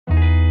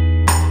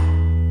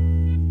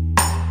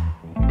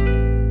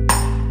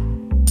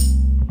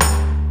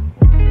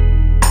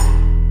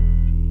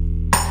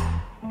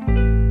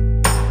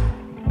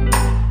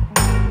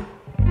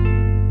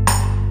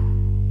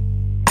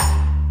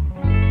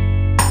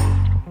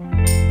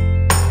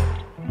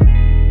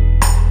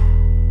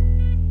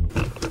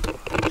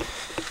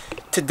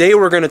Today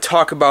we're going to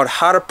talk about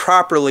how to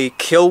properly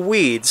kill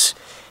weeds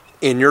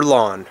in your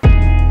lawn.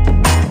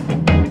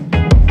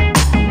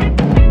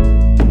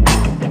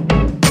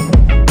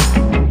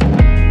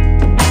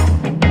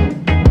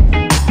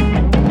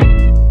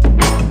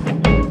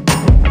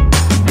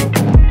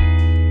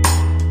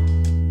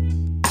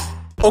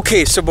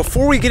 Okay, so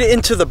before we get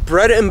into the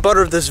bread and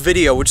butter of this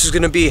video, which is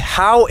going to be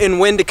how and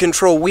when to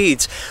control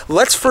weeds,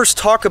 let's first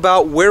talk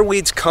about where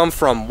weeds come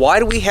from. Why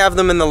do we have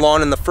them in the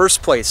lawn in the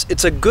first place?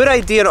 It's a good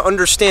idea to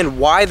understand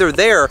why they're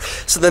there,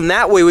 so then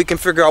that way we can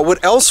figure out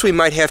what else we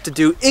might have to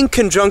do in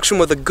conjunction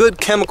with a good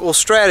chemical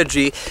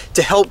strategy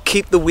to help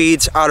keep the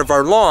weeds out of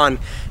our lawn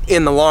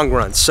in the long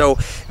run. So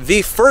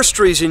the first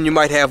reason you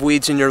might have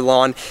weeds in your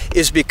lawn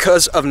is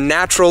because of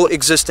natural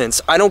existence.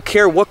 I don't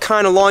care what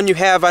kind of lawn you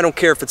have. I don't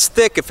care if it's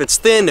thick, if it's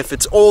thin, if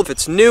it's old, if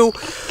it's new.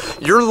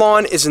 Your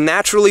lawn is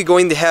naturally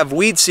going to have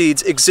weed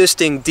seeds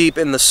existing deep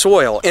in the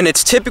soil, and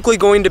it's typically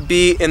going to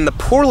be in the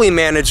poorly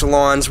managed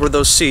lawns where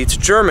those seeds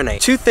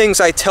germinate. Two things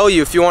I tell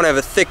you if you want to have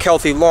a thick,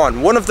 healthy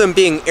lawn. One of them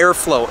being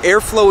airflow.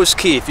 Airflow is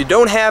key. If you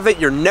don't have it,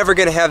 you're never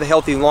going to have a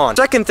healthy lawn.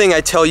 Second thing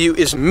I tell you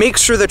is make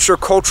sure that your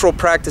cultural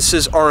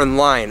practices are in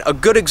line. A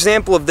good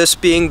example of this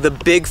being the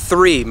big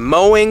three: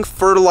 mowing,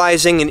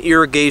 fertilizing, and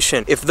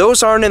irrigation. If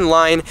those aren't in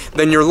line,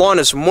 then your lawn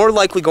is more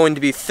likely going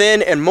to be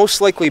thin and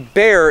most likely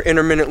bare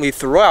intermittently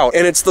throughout.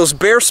 And it's those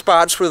bare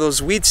spots where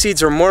those weed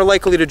seeds are more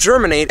likely to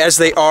germinate as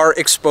they are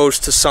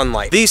exposed to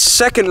sunlight. The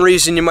second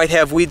reason you might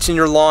have weeds in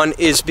your lawn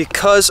is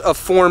because of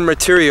foreign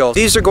material.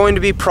 These are going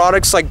to be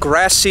products like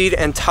grass seed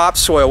and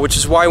topsoil, which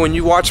is why when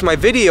you watch my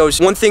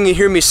videos, one thing you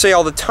hear me say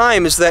all the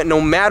time is that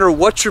no matter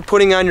what you're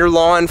putting on your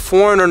lawn,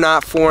 foreign or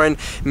not foreign,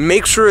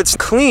 make sure it's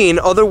clean,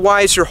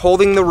 otherwise you're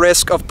holding the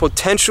risk of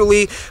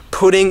potentially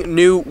putting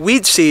new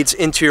weed seeds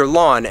into your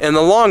lawn. In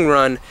the long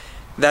run,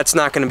 that's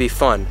not going to be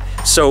fun.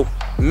 So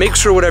make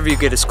sure whatever you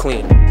get is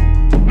clean.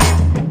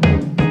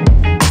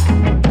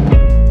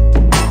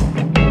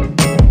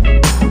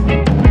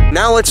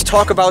 Now let's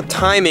talk about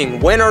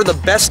timing. When are the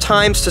best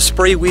times to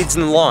spray weeds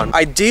in the lawn?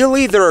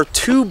 Ideally, there are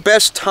two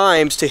best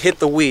times to hit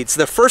the weeds.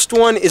 The first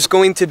one is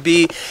going to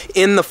be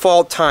in the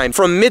fall time,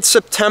 from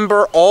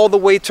mid-September all the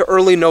way to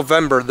early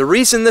November. The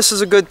reason this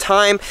is a good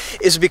time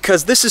is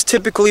because this is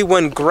typically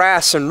when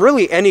grass, and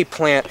really any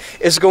plant,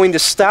 is going to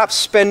stop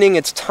spending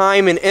its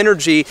time and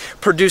energy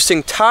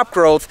producing top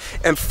growth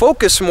and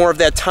focus more of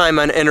that time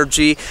and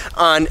energy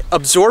on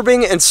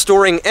absorbing and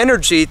storing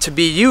energy to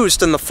be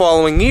used in the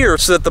following year,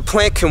 so that the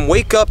plant can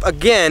wake up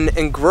again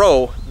and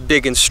grow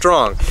big and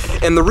strong.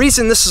 And the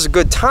reason this is a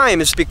good time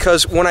is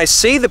because when I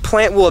say the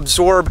plant will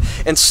absorb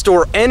and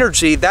store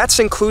energy, that's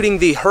including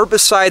the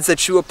herbicides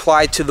that you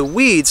apply to the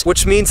weeds,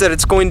 which means that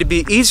it's going to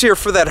be easier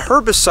for that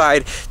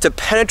herbicide to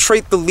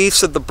penetrate the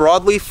leaves of the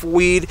broadleaf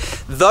weed,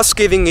 thus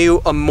giving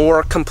you a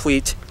more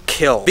complete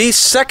kill. The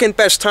second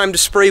best time to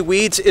spray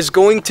weeds is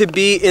going to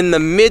be in the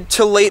mid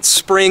to late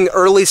spring,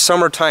 early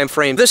summer time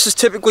frame. This is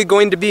typically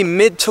going to be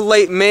mid to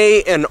late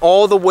May and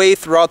all the way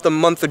throughout the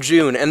month of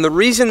June. And the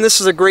reason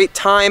this is a great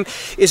time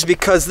is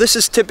because this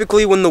is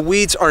typically when the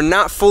weeds are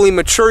not fully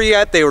mature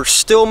yet. They are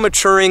still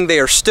maturing, they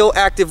are still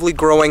actively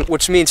growing,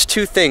 which means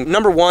two things.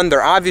 Number one,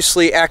 they're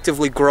obviously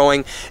actively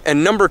growing,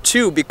 and number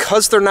two,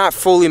 because they're not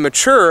fully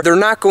mature, they're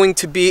not going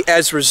to be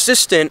as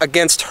resistant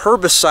against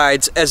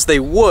herbicides as they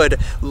would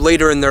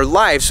later in their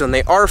lives when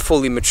they are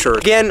fully mature.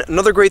 Again,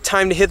 another great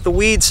time to hit the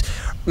weeds,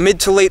 mid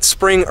to late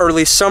spring,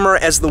 early summer.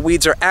 As the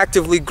weeds are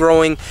actively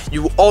growing,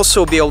 you will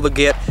also be able to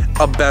get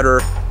a better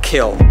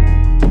kill.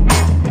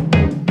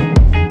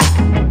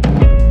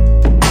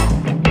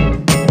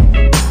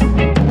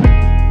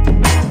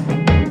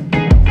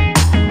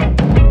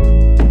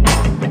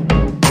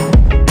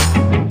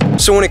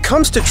 So when it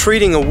comes to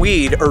treating a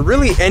weed, or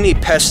really any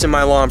pest in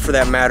my lawn for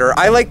that matter,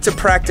 I like to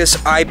practice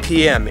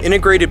IPM,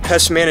 Integrated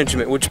Pest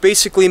Management, which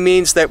basically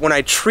means that when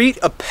I treat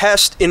a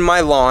pest in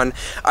my lawn,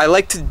 I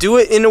like to do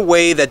it in a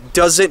way that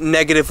doesn't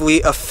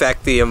negatively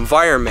affect the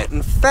environment.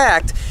 In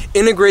fact,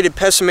 Integrated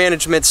Pest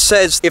Management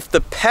says if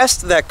the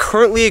pest that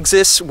currently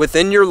exists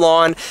within your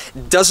lawn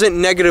doesn't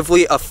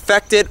negatively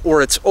affect it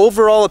or its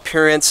overall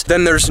appearance,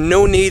 then there's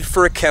no need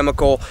for a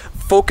chemical.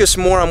 Focus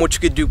more on what you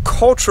could do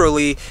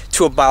culturally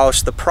to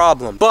abolish the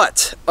problem.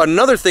 But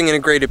another thing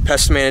Integrated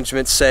Pest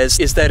Management says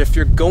is that if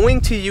you're going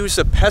to use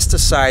a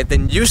pesticide,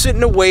 then use it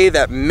in a way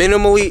that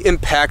minimally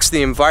impacts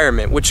the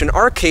environment, which in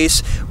our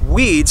case,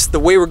 weeds,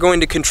 the way we're going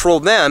to control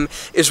them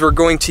is we're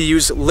going to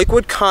use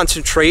liquid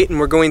concentrate, and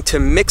we're going to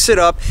mix it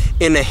up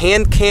in a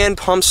hand can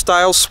pump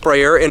style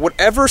sprayer. And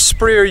whatever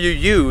sprayer you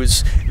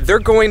use, they're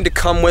going to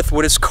come with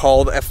what is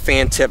called a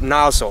fan tip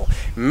nozzle.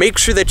 Make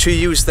sure that you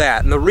use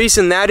that. And the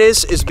reason that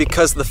is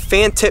because the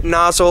fan tip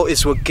nozzle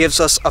is what gives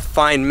us a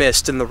fine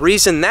mist. And the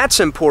reason that's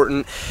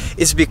important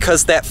is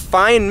because that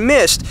fine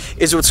mist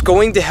is what's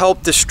going to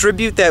help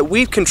distribute that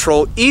weed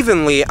control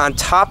evenly on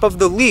top of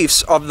the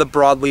leaves of the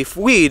broadleaf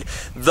weed,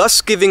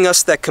 thus giving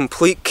us that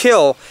complete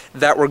kill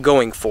that we're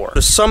going for.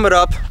 To sum it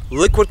up,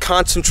 liquid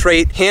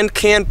concentrate, hand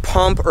can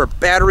pump or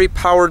battery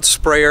powered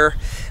sprayer,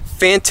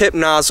 fan tip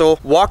nozzle,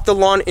 walk the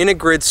lawn in a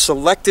grid,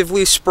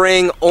 selectively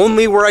spraying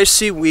only where I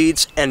see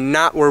weeds and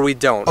not where we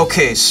don't.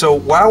 Okay, so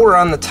while we're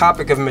on the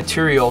topic of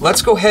material,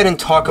 let's go ahead and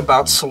talk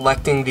about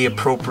selecting the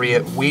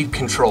appropriate weed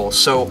control.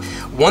 So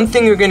one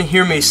thing you're going to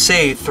hear me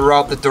say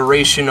throughout the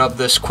duration of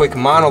this quick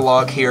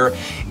monologue here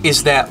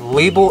is that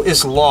label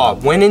is law.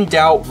 When in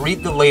doubt,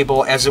 read the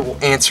label, as it will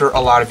answer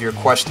a lot of your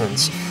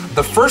questions.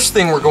 The first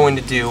thing we're going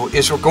to do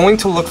is we're going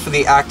to look for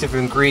the active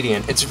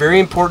ingredient. It's very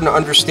important to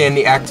understand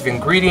the active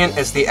ingredient,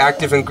 as the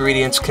active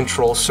ingredients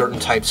control certain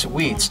types of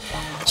weeds.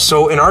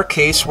 So in our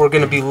case, we're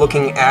going to be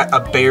looking at a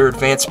Bayer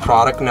Advanced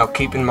product. Now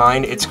keep in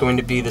mind, it's going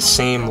to be the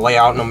same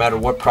layout no matter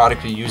what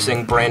product you're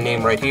using. Brand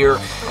name right here,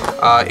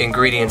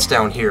 ingredients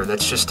down here.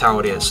 That's just how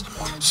it is.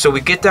 So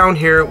we get down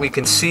here, we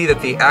can see that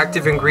the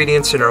active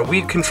ingredients in our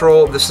weed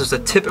control, this is a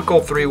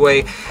typical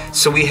three-way.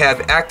 So we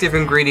have active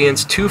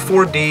ingredients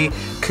 2,4-D,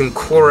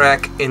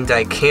 conchloric, and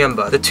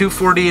dicamba. The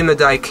 2,4-D and the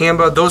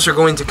dicamba, those are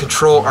going to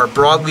control our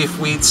broadleaf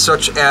weeds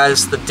such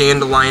as the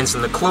dandelions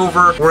and the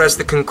clover, whereas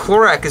the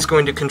conchloric is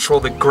going to control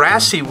the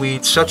grassy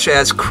weeds such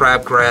as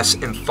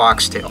crabgrass and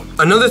foxtail.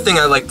 Another thing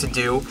I like to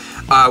do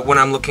when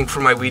I'm looking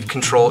for my weed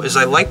control is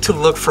I like to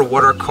look for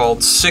what are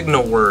called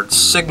signal words.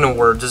 Signal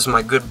words, as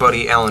my good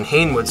buddy Alan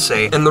Hain would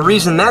say. And the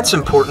reason that's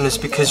important is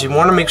because you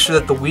want to make sure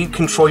that the weed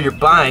control you're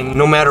buying,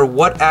 no matter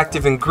what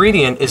active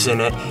ingredient is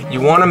in it,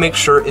 you want to make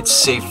sure it's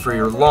safe for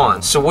your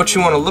lawn. So what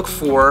you want to look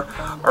for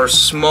are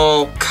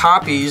small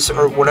copies,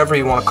 or whatever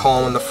you want to call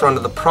them, in the front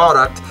of the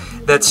product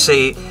that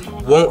say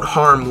won't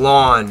harm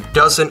lawn,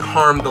 doesn't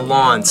harm the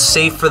lawn,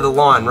 safe for the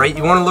lawn, right?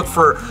 You want to look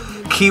for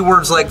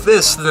keywords like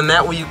this, then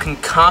that way you can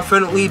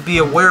confidently be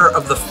aware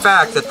of the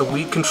fact that the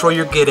weed control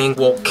you're getting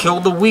will kill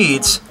the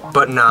weeds,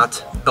 but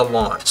not the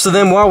lawn. So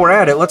then while we're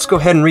at it, let's go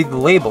ahead and read the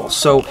label.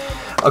 So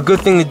a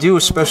good thing to do,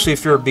 especially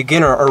if you're a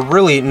beginner, or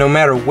really no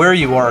matter where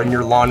you are in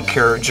your lawn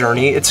care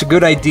journey, it's a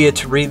good idea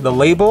to read the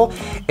label,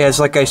 as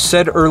like I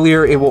said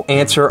earlier, it will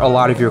answer a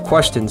lot of your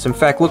questions. In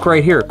fact, look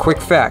right here, quick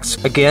facts.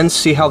 Again,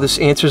 see how this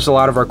answers a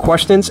lot of our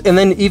questions, and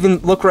then even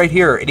look right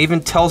here, it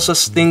even tells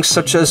us things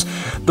such as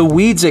the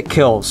weeds it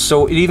kills.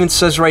 So it even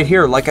says right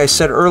here, like I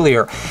said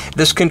earlier,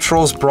 this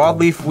controls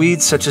broadleaf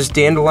weeds such as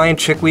dandelion,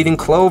 chickweed, and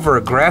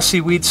clover, grassy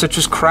weeds such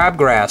as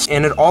crabgrass,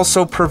 and it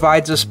also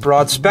provides us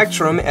broad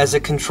spectrum as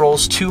it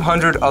controls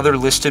 200 other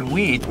listed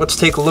weeds. Let's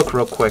take a look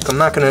real quick.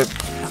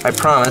 I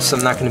promise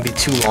I'm not gonna be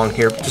too long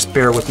here, but just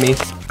bear with me.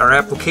 Our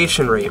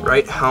application rate,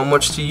 right? How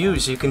much to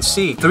use? You can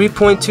see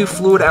 3.2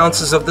 fluid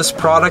ounces of this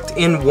product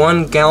in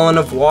 1 gallon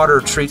of water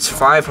treats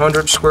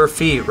 500 square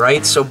feet,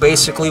 right? So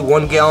basically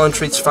 1 gallon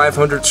treats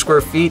 500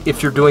 square feet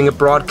if you're doing a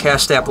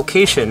broadcast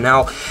application.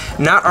 Now,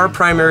 not our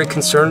primary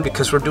concern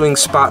because we're doing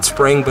spot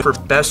spraying, but for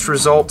best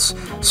results,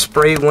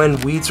 spray when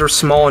weeds are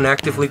small and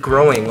actively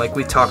growing, like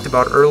we talked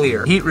about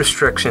earlier. Heat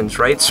restrictions,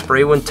 right?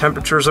 Spray when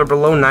temperatures are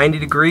below 90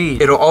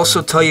 degrees. It'll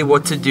also tell you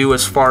what to do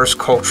as far as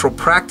cultural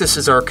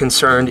practices are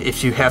concerned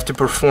if you have to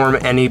perform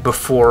any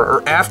before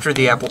or after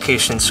the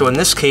application. So in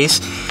this case,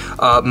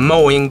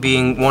 mowing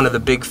being one of the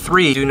big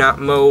three. Do not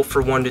mow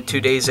for 1 to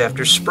 2 days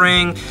after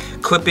spraying.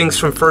 Clippings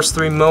from first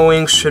 3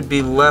 mowings should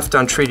be left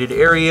on treated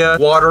area.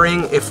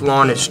 Watering, if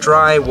lawn is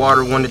dry,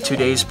 water 1 to 2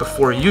 days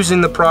before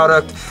using the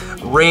product.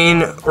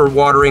 Rain or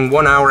watering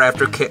 1 hour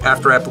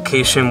after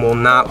application will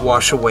not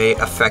wash away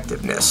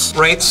effectiveness.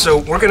 Right, so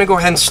we're gonna go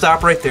ahead and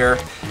stop right there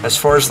as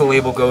far as the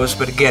label goes.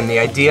 But again, the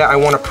idea I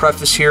wanna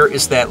preface here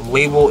is that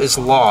label is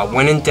law.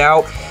 When in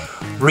doubt,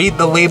 read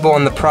the label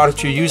on the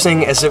product you're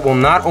using, as it will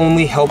not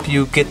only help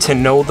you get to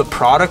know the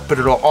product, but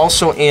it'll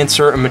also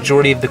answer a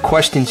majority of the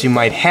questions you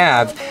might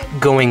have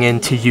going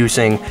into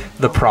using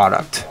the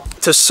product.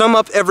 To sum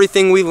up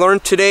everything we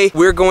learned today,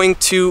 we're going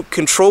to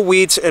control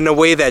weeds in a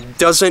way that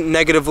doesn't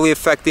negatively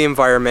affect the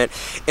environment,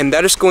 and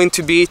that is going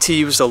to be to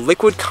use a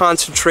liquid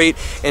concentrate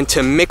and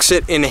to mix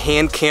it in a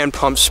hand can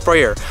pump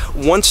sprayer.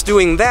 Once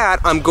doing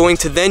that, I'm going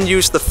to then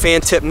use the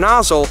fan tip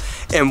nozzle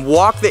and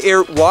walk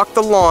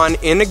the lawn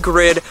in a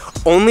grid,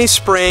 only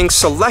spraying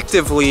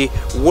selectively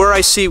where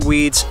I see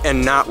weeds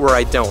and not where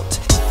I don't.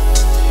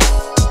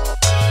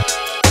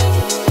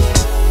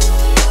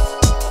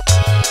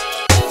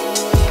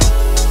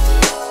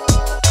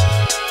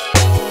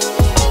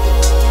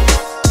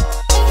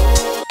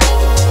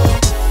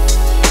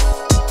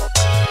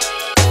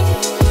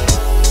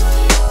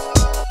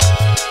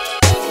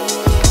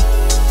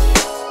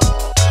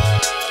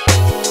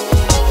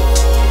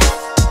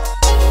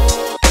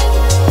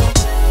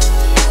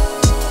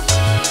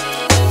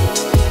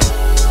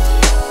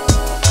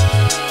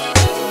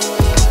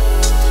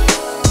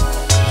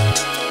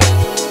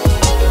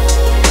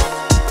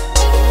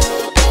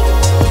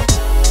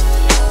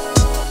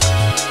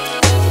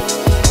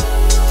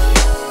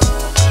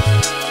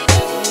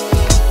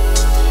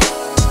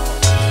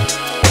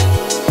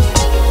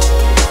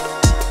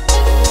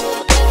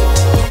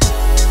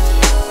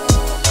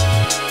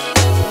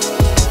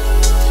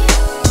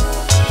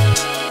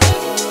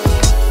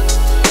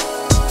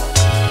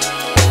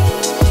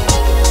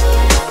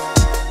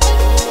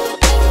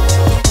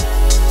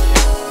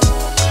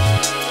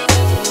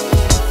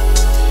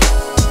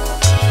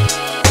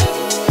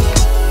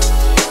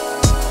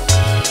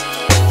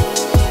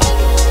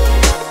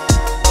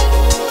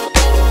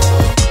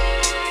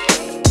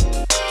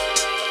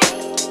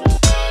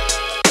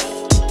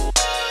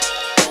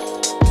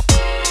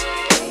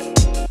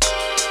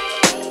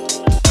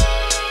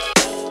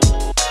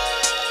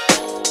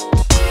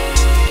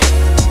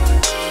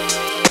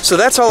 So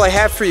that's all I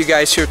have for you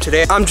guys here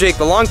today. I'm Jake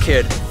the Lawn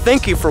Kid.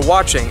 Thank you for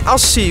watching. I'll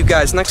see you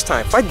guys next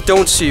time. If I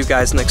don't see you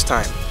guys next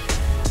time,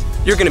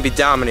 you're gonna be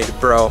dominated,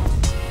 bro.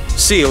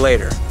 See you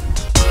later.